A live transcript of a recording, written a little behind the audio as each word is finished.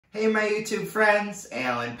Hey my YouTube friends,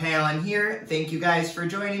 Allenpallen here. Thank you guys for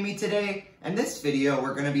joining me today. In this video,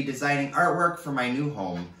 we're going to be designing artwork for my new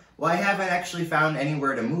home. While I haven't actually found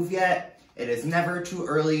anywhere to move yet, it is never too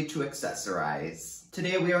early to accessorize.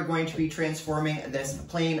 Today we are going to be transforming this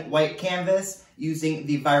plain white canvas using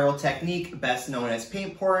the viral technique best known as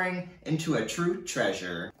paint pouring into a true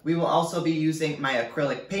treasure. We will also be using my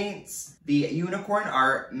acrylic paints, the Unicorn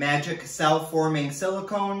Art Magic Cell Forming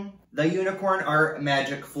Silicone, the Unicorn Art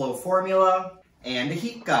Magic Flow Formula, and a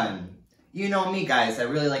heat gun. You know me guys, I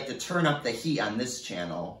really like to turn up the heat on this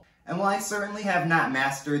channel. And while I certainly have not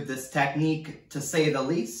mastered this technique to say the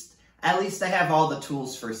least, at least I have all the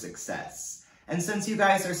tools for success. And since you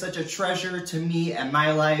guys are such a treasure to me and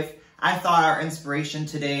my life, I thought our inspiration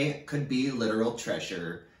today could be literal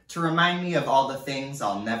treasure, to remind me of all the things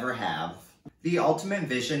I'll never have. The ultimate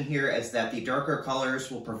vision here is that the darker colors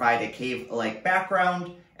will provide a cave-like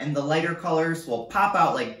background, and the lighter colors will pop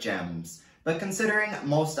out like gems. But considering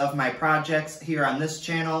most of my projects here on this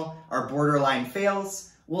channel are borderline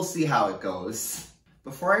fails, we'll see how it goes.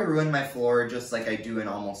 Before I ruin my floor just like I do in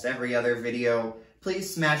almost every other video,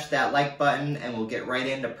 please smash that like button and we'll get right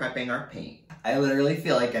into prepping our paint. I literally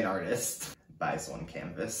feel like an artist. Buys one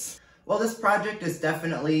canvas. While this project is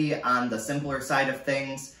definitely on the simpler side of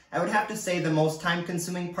things, I would have to say the most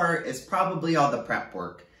time-consuming part is probably all the prep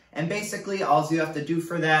work. And basically, all you have to do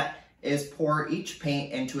for that is pour each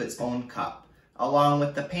paint into its own cup. Along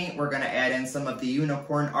with the paint, we're going to add in some of the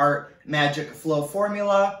Unicorn Art Magic Flow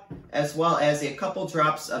Formula, as well as a couple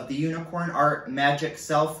drops of the Unicorn Art Magic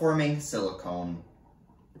Cell Forming Silicone.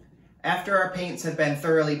 After our paints have been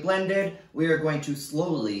thoroughly blended, we are going to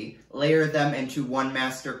slowly layer them into one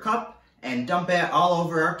master cup and dump it all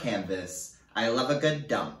over our canvas. I love a good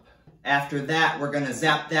dump. After that, we're going to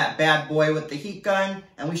zap that bad boy with the heat gun,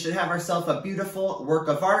 and we should have ourselves a beautiful work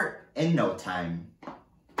of art in no time.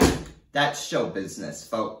 That's show business,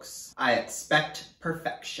 folks. I expect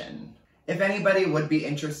perfection. If anybody would be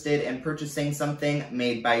interested in purchasing something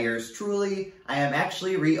made by yours truly, I am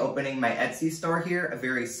actually reopening my Etsy store here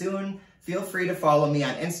very soon. Feel free to follow me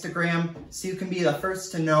on Instagram so you can be the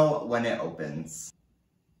first to know when it opens.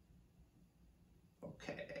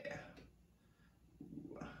 Okay.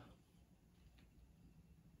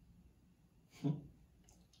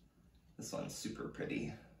 This one's super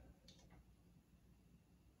pretty.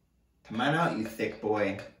 Come on out, you thick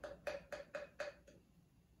boy.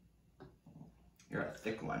 You're a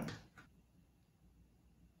thick one.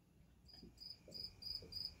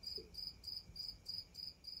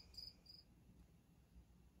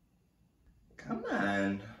 Come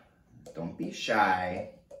on. Don't be shy.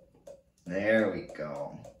 There we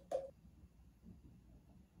go.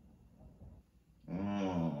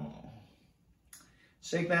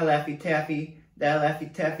 Shake that Laffy Taffy, that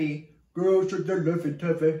Laffy Taffy. Girl, shake that Laffy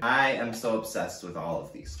Taffy. I am so obsessed with all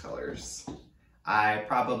of these colors. I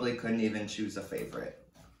probably couldn't even choose a favorite.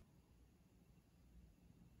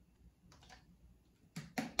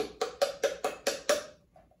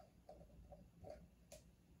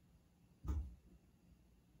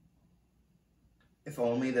 If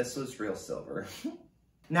only this was real silver.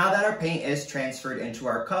 Now that our paint is transferred into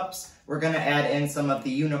our cups, we're going to add in some of the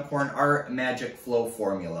Unicorn Art Magic Flow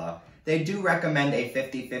Formula. They do recommend a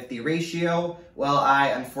 50-50 ratio. Well, I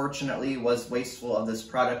unfortunately was wasteful of this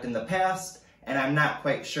product in the past, and I'm not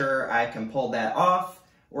quite sure I can pull that off.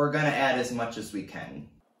 We're going to add as much as we can.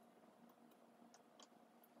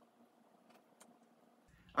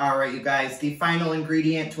 Alright you guys, the final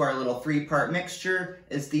ingredient to our little three-part mixture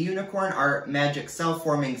is the Unicorn Art Magic Cell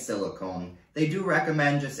Forming Silicone. They do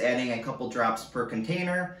recommend just adding a couple drops per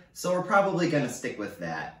container, so we're probably going to stick with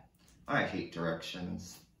that. I hate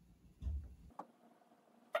directions.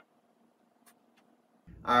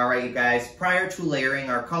 Alright you guys, prior to layering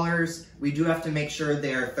our colors, we do have to make sure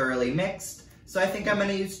they are thoroughly mixed, so I think I'm going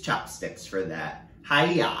to use chopsticks for that.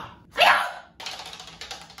 Hi-ya!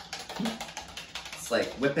 It's like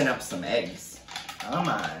whipping up some eggs. Come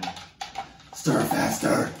on. Stir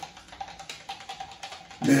faster!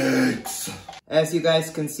 Mix! As you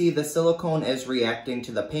guys can see, the silicone is reacting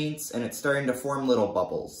to the paints and it's starting to form little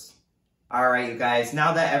bubbles. Alright you guys,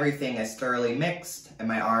 now that everything is thoroughly mixed and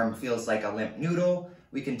my arm feels like a limp noodle,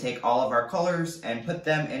 we can take all of our colors and put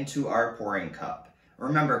them into our pouring cup.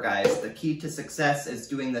 Remember guys, the key to success is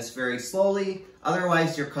doing this very slowly,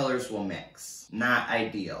 otherwise your colors will mix. Not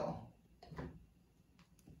ideal.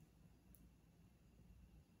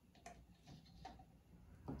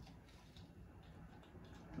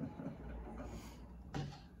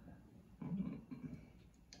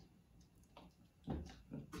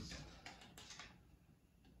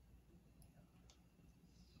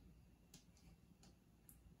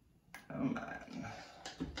 Come on.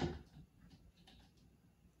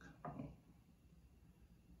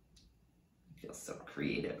 Feels so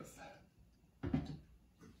creative.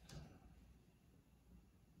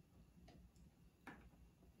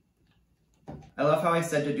 I love how I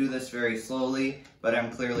said to do this very slowly, but I'm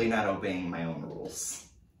clearly not obeying my own rules.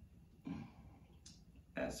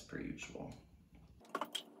 As per usual.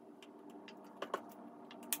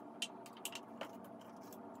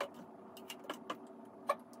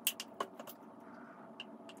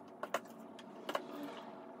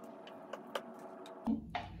 I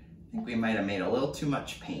think we might have made a little too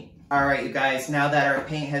much paint. All right, you guys, now that our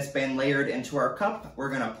paint has been layered into our cup, we're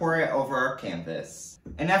gonna pour it over our canvas.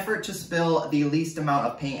 In an effort to spill the least amount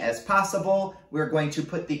of paint as possible, we're going to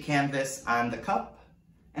put the canvas on the cup,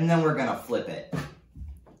 and then we're gonna flip it.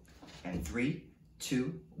 And 3,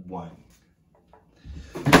 2, 1.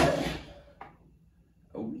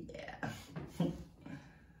 Oh yeah.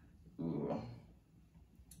 Ooh.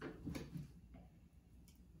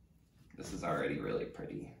 This is already really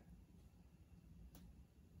pretty.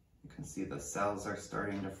 You can see the cells are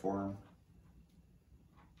starting to form.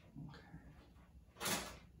 Okay.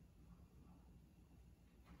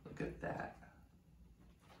 Look at that.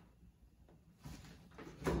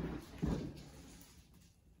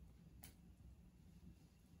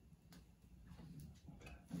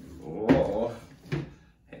 Oh,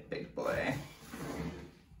 hey, big boy.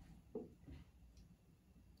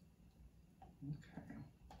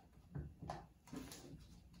 Okay.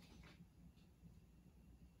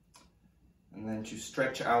 And then to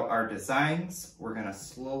stretch out our designs, we're gonna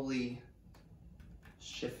slowly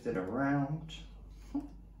shift it around.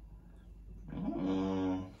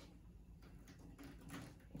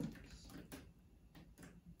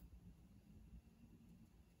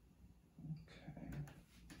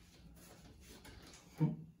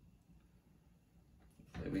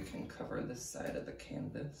 We can cover this side of the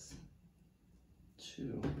canvas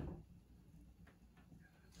too.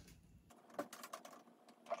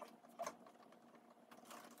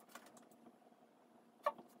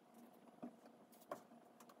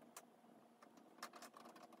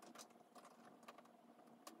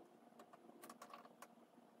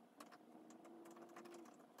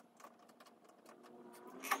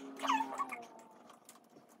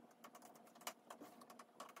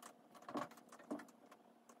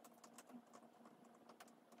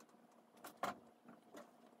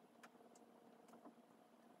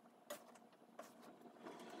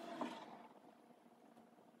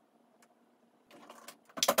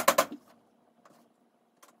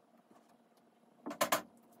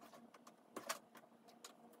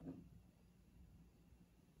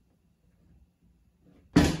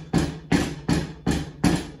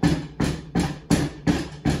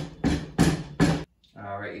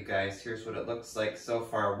 All right, you guys, here's what it looks like so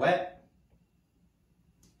far wet.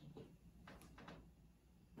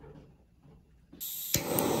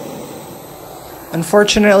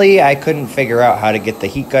 Unfortunately, I couldn't figure out how to get the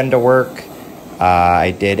heat gun to work.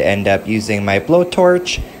 I did end up using my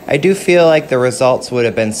blowtorch. I do feel like the results would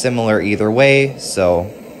have been similar either way,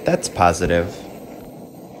 so that's positive.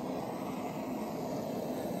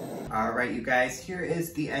 Alright, you guys, here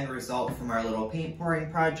is the end result from our little paint pouring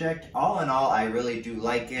project. All in all, I really do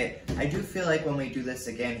like it. I do feel like when we do this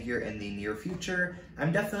again here in the near future,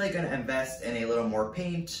 I'm definitely going to invest in a little more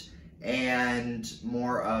paint and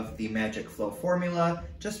more of the Magic Flow formula,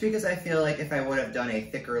 just because I feel like if I would have done a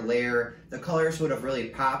thicker layer, the colors would have really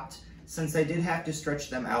popped. Since I did have to stretch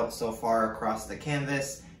them out so far across the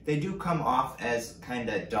canvas, they do come off as kind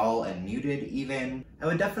of dull and muted even. I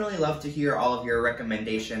would definitely love to hear all of your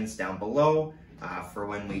recommendations down below for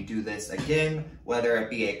when we do this again, whether it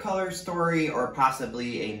be a color story or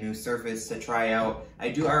possibly a new surface to try out. I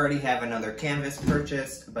do already have another canvas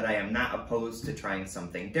purchased, but I am not opposed to trying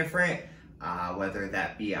something different, whether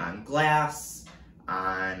that be on glass,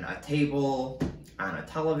 on a table, on a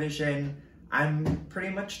television. I'm pretty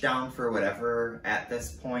much down for whatever at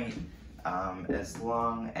this point, as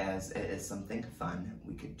long as it is something fun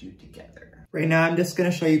we could do together. Right now, I'm just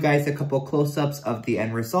gonna show you guys a couple close-ups of the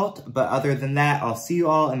end result, but other than that, I'll see you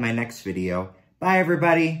all in my next video. Bye,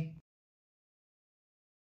 everybody!